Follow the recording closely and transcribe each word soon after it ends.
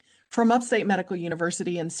From Upstate Medical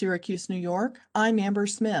University in Syracuse, New York, I'm Amber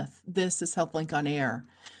Smith. This is HealthLink on Air.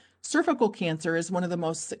 Cervical cancer is one of the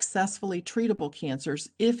most successfully treatable cancers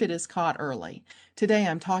if it is caught early. Today,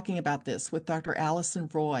 I'm talking about this with Dr. Allison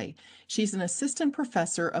Roy. She's an assistant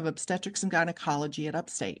professor of obstetrics and gynecology at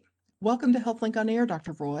Upstate. Welcome to HealthLink on Air,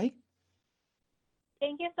 Dr. Roy.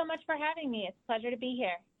 Thank you so much for having me. It's a pleasure to be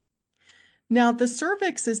here. Now, the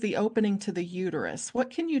cervix is the opening to the uterus. What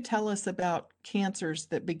can you tell us about cancers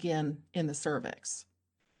that begin in the cervix?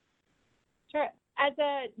 Sure. As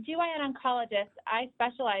a GYN oncologist, I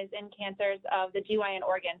specialize in cancers of the GYN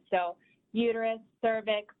organs, so uterus,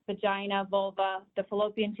 cervix, vagina, vulva, the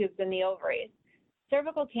fallopian tubes, and the ovaries.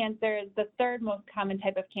 Cervical cancer is the third most common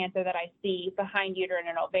type of cancer that I see behind uterine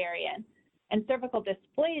and ovarian. And cervical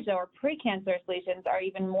dysplasia or precancerous lesions are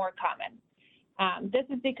even more common. This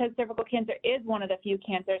is because cervical cancer is one of the few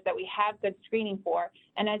cancers that we have good screening for,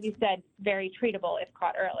 and as you said, very treatable if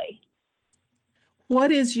caught early.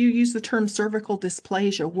 You use the term cervical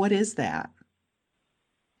dysplasia. What is that?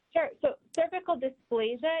 Sure. So cervical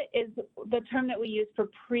dysplasia is the term that we use for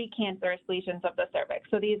precancerous lesions of the cervix.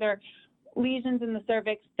 So these are lesions in the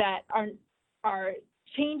cervix that are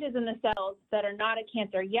changes in the cells that are not a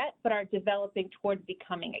cancer yet, but are developing towards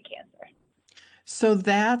becoming a cancer. So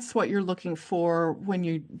that's what you're looking for when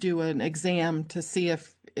you do an exam to see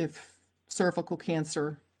if cervical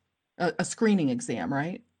cancer, a screening exam,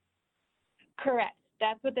 right? Correct.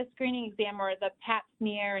 That's what the screening exam or the Pap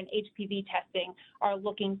smear and HPV testing are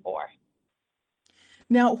looking for.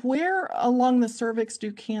 Now, where along the cervix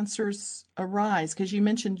do cancers arise? Because you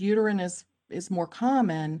mentioned uterine is more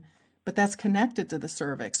common, but that's connected to the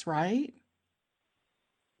cervix, right?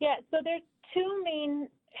 Yeah, so there's two main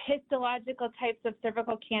histological types of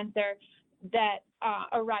cervical cancer that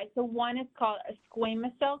arise. So one is called a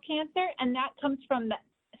squamous cell cancer, and that comes from the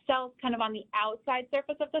cells kind of on the outside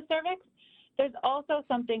surface of the cervix. There's also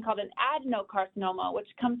something called an adenocarcinoma, which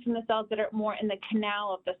comes from the cells that are more in the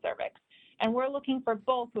canal of the cervix. And we're looking for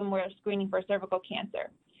both when we're screening for cervical cancer.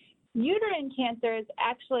 Uterine cancer is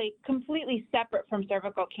actually completely separate from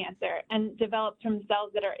cervical cancer and develops from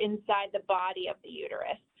cells that are inside the body of the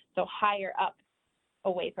uterus, so higher up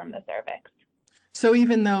away from the cervix. So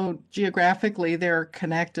even though geographically they're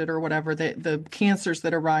connected or whatever, the cancers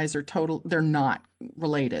that arise they're not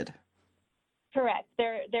related. Correct.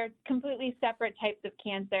 They're completely separate types of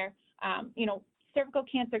cancer. Cervical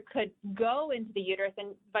cancer could go into the uterus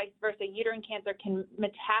and vice versa. Uterine cancer can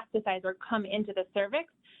metastasize or come into the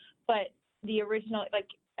cervix, but the original, like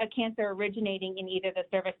a cancer originating in either the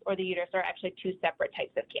cervix or the uterus, are actually two separate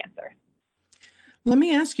types of cancer. Let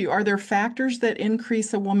me ask you, are there factors that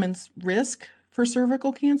increase a woman's risk for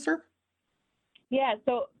cervical cancer? Yeah,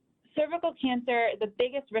 so cervical cancer, the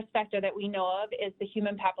biggest risk factor that we know of is the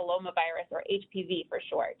human papillomavirus, or HPV for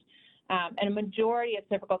short. And a majority of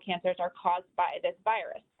cervical cancers are caused by this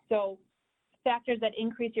virus. So factors that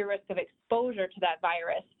increase your risk of exposure to that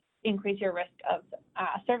virus increase your risk of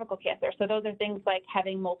cervical cancer. So those are things like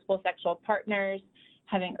having multiple sexual partners,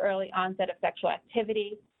 having early onset of sexual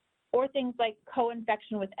activity, or things like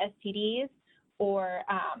co-infection with STDs, or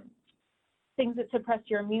things that suppress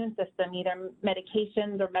your immune system, either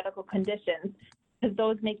medications or medical conditions, because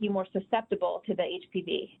those make you more susceptible to the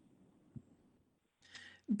HPV.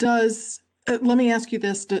 Let me ask you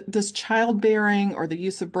this, does childbearing or the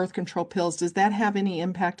use of birth control pills, does that have any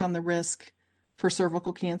impact on the risk for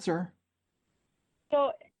cervical cancer?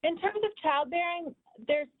 So in terms of childbearing,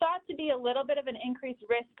 there's thought to be a little bit of an increased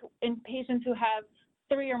risk in patients who have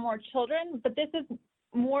 3 or more children, but this is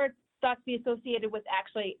more thought to be associated with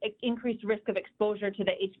actually increased risk of exposure to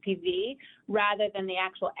the HPV rather than the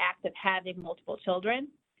actual act of having multiple children.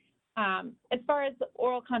 As far as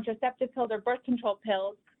oral contraceptive pills or birth control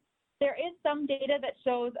pills, there is some data that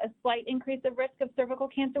shows a slight increase of risk of cervical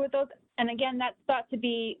cancer with those. And again, that's thought to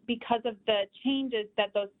be because of the changes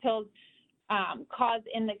that those pills cause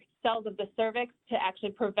in the cells of the cervix to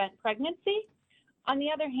actually prevent pregnancy. On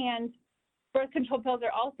the other hand, birth control pills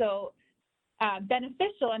are also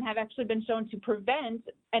beneficial and have actually been shown to prevent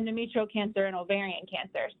endometrial cancer and ovarian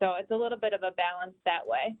cancer. So it's a little bit of a balance that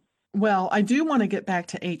way. Well, I do want to get back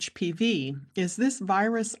to HPV. Is this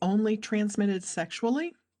virus only transmitted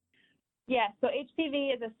sexually? Yes, so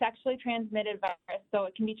HPV is a sexually transmitted virus, so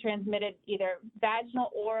it can be transmitted either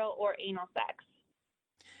vaginal, oral, or anal sex.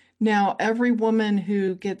 Now, every woman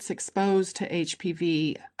who gets exposed to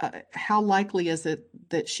HPV, how likely is it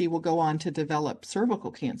that she will go on to develop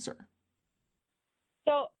cervical cancer?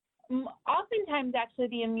 So oftentimes, actually,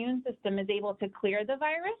 the immune system is able to clear the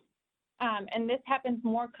virus, and this happens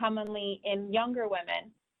more commonly in younger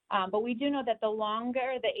women. But we do know that the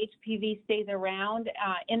longer the HPV stays around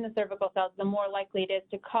in the cervical cells, the more likely it is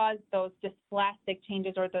to cause those dysplastic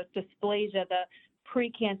changes or the dysplasia, the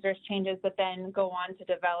precancerous changes that then go on to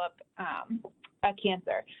develop a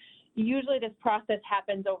cancer. Usually this process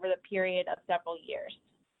happens over the period of several years.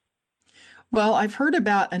 Well, I've heard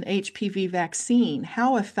about an HPV vaccine.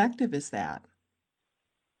 How effective is that?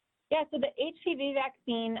 Yeah, so the HPV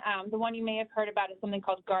vaccine, the one you may have heard about is something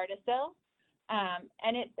called Gardasil.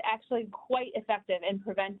 And it's actually quite effective in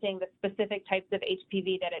preventing the specific types of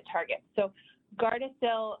HPV that it targets. So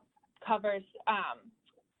Gardasil covers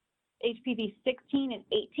HPV 16 and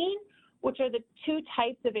 18, which are the two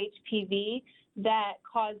types of HPV that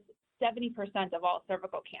cause 70% of all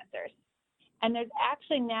cervical cancers. And there's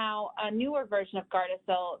actually now a newer version of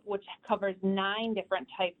Gardasil, which covers 9 different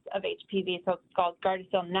types of HPV, so it's called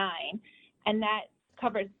Gardasil 9, and that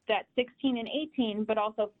covers that 16 and 18, but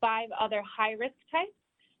also 5 other high-risk types,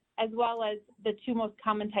 as well as the 2 most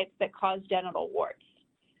common types that cause genital warts.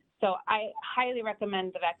 So I highly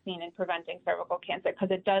recommend the vaccine in preventing cervical cancer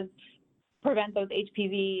because it does prevent those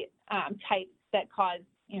HPV types that cause,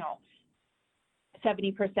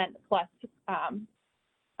 70% plus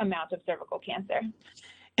amount of cervical cancer.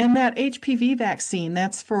 And that HPV vaccine,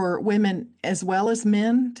 that's for women as well as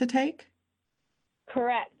men to take?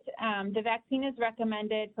 Correct. The vaccine is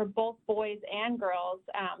recommended for both boys and girls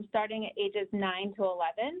starting at ages 9 to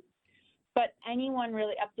 11, but anyone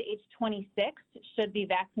really up to age 26 should be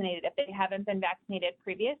vaccinated if they haven't been vaccinated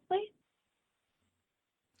previously.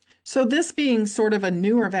 So this being sort of a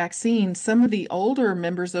newer vaccine, some of the older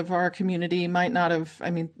members of our community might not have,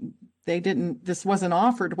 this wasn't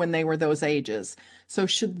offered when they were those ages. So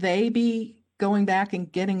should they be going back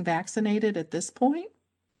and getting vaccinated at this point?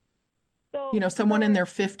 So, someone in their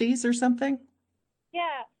 50s or something?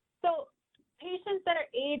 Yeah, so patients that are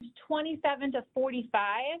age 27 to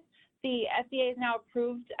 45, the FDA has now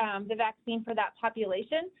approved the vaccine for that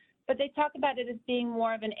population, but they talk about it as being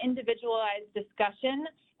more of an individualized discussion,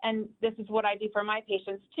 and this is what I do for my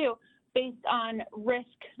patients too, based on risk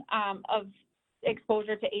of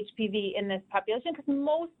exposure to HPV in this population, because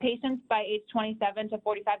most patients by age 27 to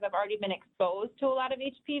 45 have already been exposed to a lot of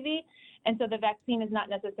HPV, and so the vaccine is not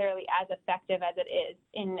necessarily as effective as it is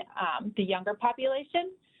in the younger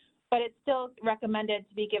population, but it's still recommended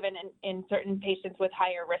to be given in certain patients with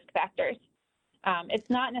higher risk factors. It's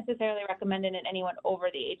not necessarily recommended in anyone over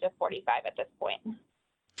the age of 45 at this point.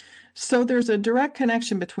 So there's a direct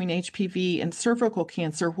connection between HPV and cervical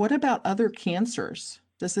cancer. What about other cancers?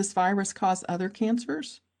 Does this virus cause other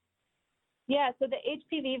cancers? Yeah, so the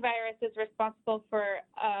HPV virus is responsible for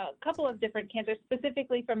a couple of different cancers,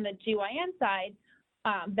 specifically from the GYN side.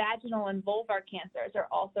 Vaginal and vulvar cancers are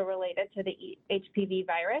also related to the HPV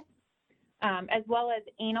virus, as well as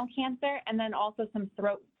anal cancer, and then also some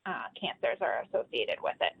throat cancers are associated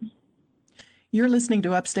with it. You're listening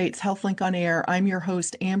to Upstate's HealthLink on Air. I'm your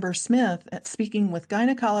host, Amber Smith, speaking with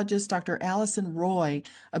gynecologist Dr. Allison Roy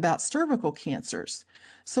about cervical cancers.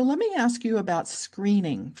 So let me ask you about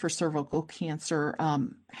screening for cervical cancer.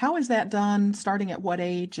 How is that done, starting at what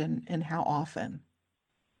age and how often?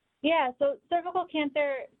 Yeah, so cervical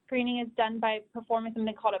cancer screening is done by performing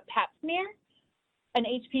something called a pap smear, an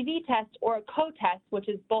HPV test, or a co-test, which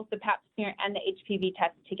is both the pap smear and the HPV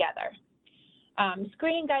test together.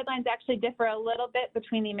 Screening guidelines actually differ a little bit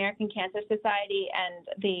between the American Cancer Society and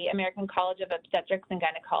the American College of Obstetrics and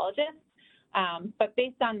Gynecologists. But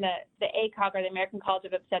based on the ACOG, or the American College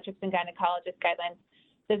of Obstetrics and Gynecologists guidelines,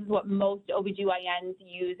 this is what most OBGYNs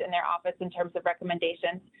use in their office in terms of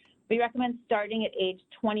recommendations. We recommend starting at age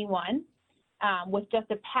 21 with just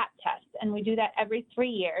a pap test, and we do that every 3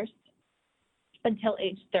 years until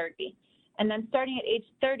age 30. And then starting at age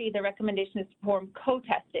 30, the recommendation is to perform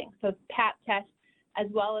co-testing, so pap test as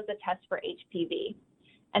well as a test for HPV.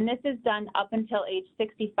 And this is done up until age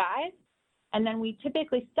 65. And then we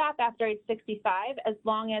typically stop after age 65 as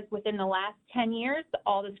long as within the last 10 years,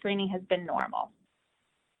 all the screening has been normal.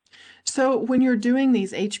 So when you're doing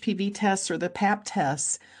these HPV tests or the pap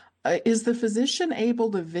tests, is the physician able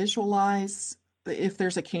to visualize if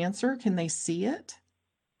there's a cancer? Can they see it?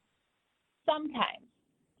 Sometimes.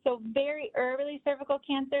 So very early cervical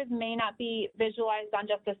cancers may not be visualized on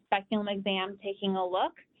just a speculum exam taking a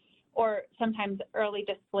look, or sometimes early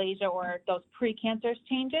dysplasia or those precancerous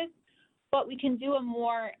changes. But we can do a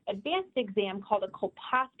more advanced exam called a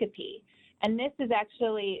colposcopy. And this is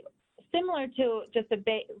actually similar to just a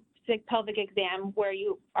basic pelvic exam where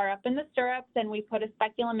you are up in the stirrups and we put a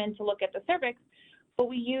speculum in to look at the cervix, but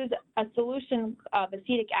we use a solution of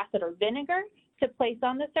acetic acid or vinegar to place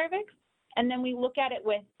on the cervix. And then we look at it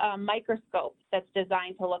with a microscope that's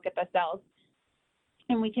designed to look at the cells.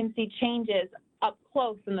 and we can see changes up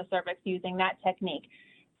close in the cervix using that technique.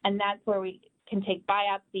 And that's where we can take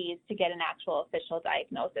biopsies to get an actual official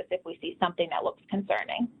diagnosis if we see something that looks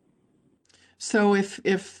concerning. So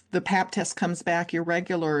if the pap test comes back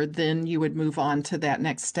irregular, then you would move on to that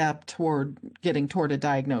next step toward getting toward a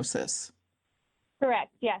diagnosis.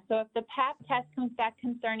 Correct, yeah. So if the pap test comes back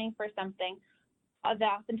concerning for something,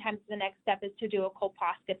 oftentimes the next step is to do a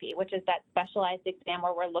colposcopy, which is that specialized exam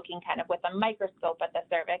where we're looking kind of with a microscope at the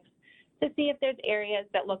cervix to see if there's areas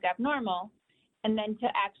that look abnormal. And then to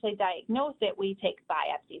actually diagnose it, we take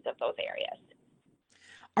biopsies of those areas.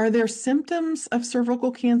 Are there symptoms of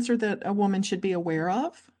cervical cancer that a woman should be aware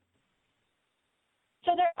of?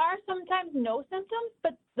 So there are sometimes no symptoms,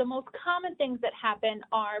 but the most common things that happen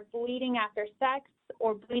are bleeding after sex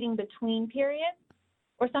or bleeding between periods,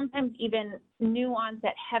 or sometimes even new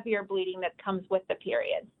onset heavier bleeding that comes with the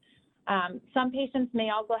periods. Some patients may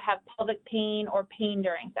also have pelvic pain or pain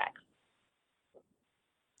during sex.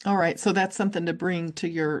 All right, so that's something to bring to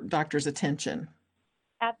your doctor's attention.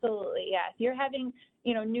 Absolutely, yeah. If you're having,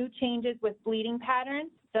 new changes with bleeding patterns,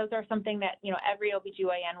 those are something that, every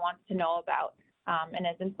OBGYN wants to know about, and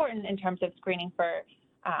is important in terms of screening for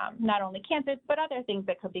not only cancers, but other things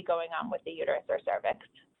that could be going on with the uterus or cervix.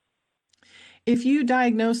 If you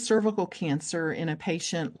diagnose cervical cancer in a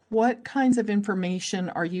patient, what kinds of information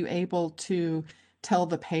are you able to tell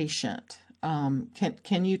the patient?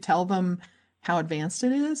 Can you tell them how advanced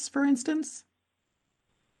it is, for instance?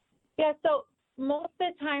 Yeah, so most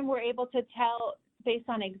of the time we're able to tell based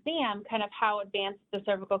on exam kind of how advanced the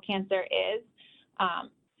cervical cancer is.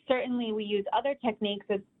 Certainly we use other techniques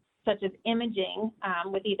such as imaging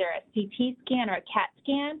with either a CT scan or a CAT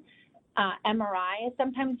scan. MRI is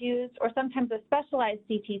sometimes used, or sometimes a specialized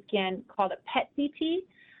CT scan called a PET-CT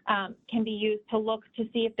can be used to look to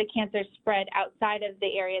see if the cancer spread outside of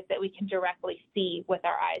the areas that we can directly see with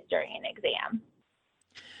our eyes during an exam.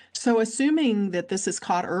 So assuming that this is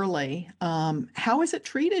caught early, how is it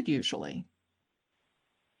treated usually?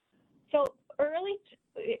 So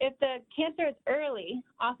if the cancer is early,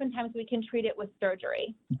 oftentimes we can treat it with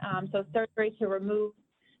surgery. So surgery to remove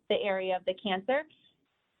the area of the cancer.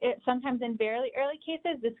 Sometimes in very early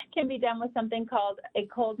cases, this can be done with something called a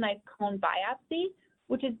cold knife cone biopsy,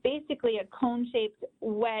 which is basically a cone-shaped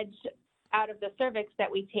wedge out of the cervix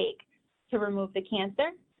that we take to remove the cancer.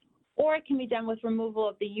 Or it can be done with removal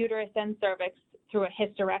of the uterus and cervix through a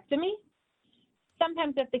hysterectomy.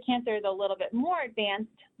 Sometimes if the cancer is a little bit more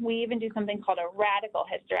advanced, we even do something called a radical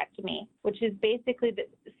hysterectomy, which is basically the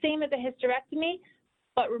same as a hysterectomy,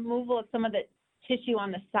 but removal of some of the tissue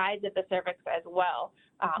on the sides of the cervix as well,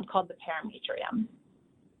 called the parametrium.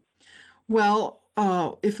 Well,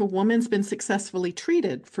 if a woman's been successfully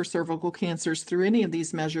treated for cervical cancers through any of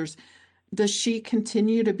these measures, does she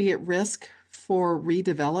continue to be at risk for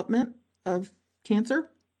redevelopment of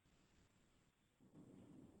cancer?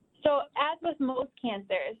 So as with most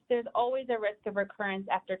cancers, there's always a risk of recurrence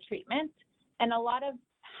after treatment. And a lot of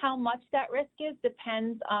how much that risk is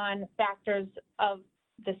depends on factors of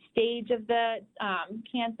the stage of the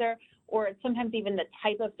cancer, or sometimes even the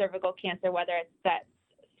type of cervical cancer, whether it's that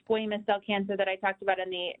squamous cell cancer that I talked about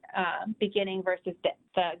in the beginning versus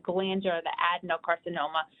the glandular or the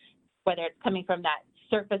adenocarcinoma, whether it's coming from that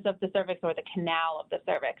surface of the cervix or the canal of the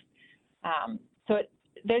cervix.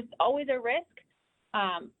 There's always a risk.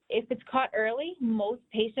 If it's caught early, most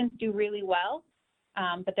patients do really well,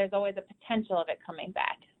 but there's always a potential of it coming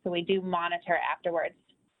back. So we do monitor afterwards.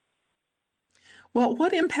 Well,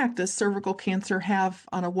 what impact does cervical cancer have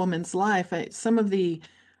on a woman's life? Some of the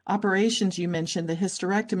operations you mentioned, the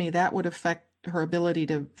hysterectomy, that would affect her ability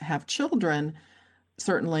to have children,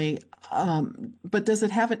 certainly. But does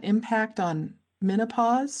it have an impact on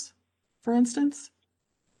menopause, for instance?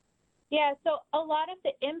 Yeah, so a lot of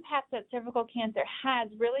the impact that cervical cancer has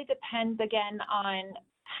really depends, again, on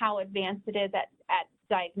how advanced it is at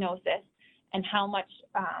diagnosis and how much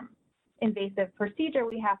invasive procedure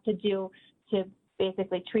we have to do to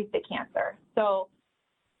basically treat the cancer. So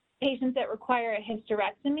patients that require a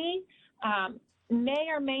hysterectomy may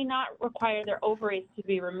or may not require their ovaries to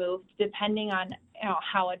be removed, depending on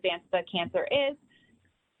how advanced the cancer is.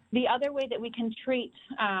 The other way that we can treat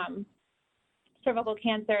cervical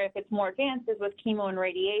cancer, if it's more advanced, is with chemo and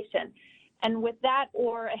radiation. And with that,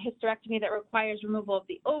 or a hysterectomy that requires removal of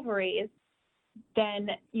the ovaries, then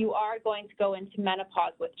you are going to go into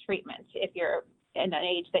menopause with treatment if you're in an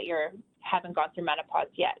age that you haven't gone through menopause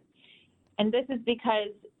yet. And this is because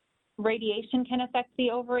radiation can affect the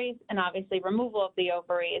ovaries, and obviously removal of the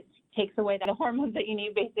ovaries takes away the hormones that you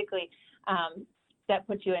need, basically, that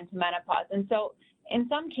puts you into menopause. And so in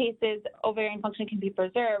some cases, ovarian function can be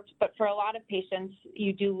preserved, but for a lot of patients,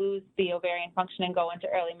 you do lose the ovarian function and go into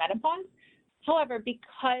early menopause. However,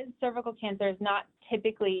 because cervical cancer is not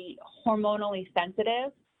typically hormonally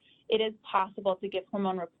sensitive, it is possible to give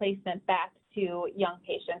hormone replacement back to young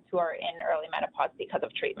patients who are in early menopause because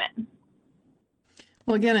of treatment.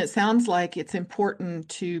 Well, again, it sounds like it's important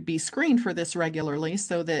to be screened for this regularly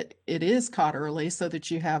so that it is caught early so that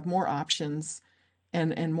you have more options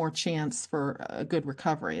and more chance for a good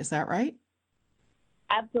recovery. Is that right?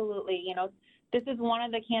 Absolutely. You know, this is one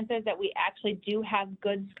of the cancers that we actually do have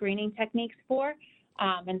good screening techniques for.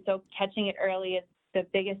 And so catching it early is the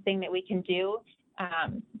biggest thing that we can do,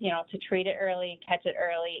 you know, to treat it early, catch it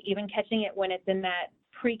early, even catching it when it's in that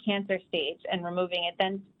pre-cancer stage and removing it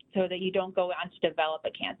then so that you don't go on to develop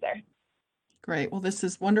a cancer. Great. Well, this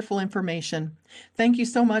is wonderful information. Thank you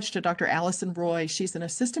so much to Dr. Allison Roy. She's an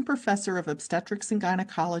assistant professor of obstetrics and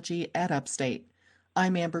gynecology at Upstate.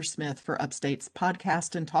 I'm Amber Smith for Upstate's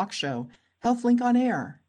podcast and talk show, HealthLink on Air.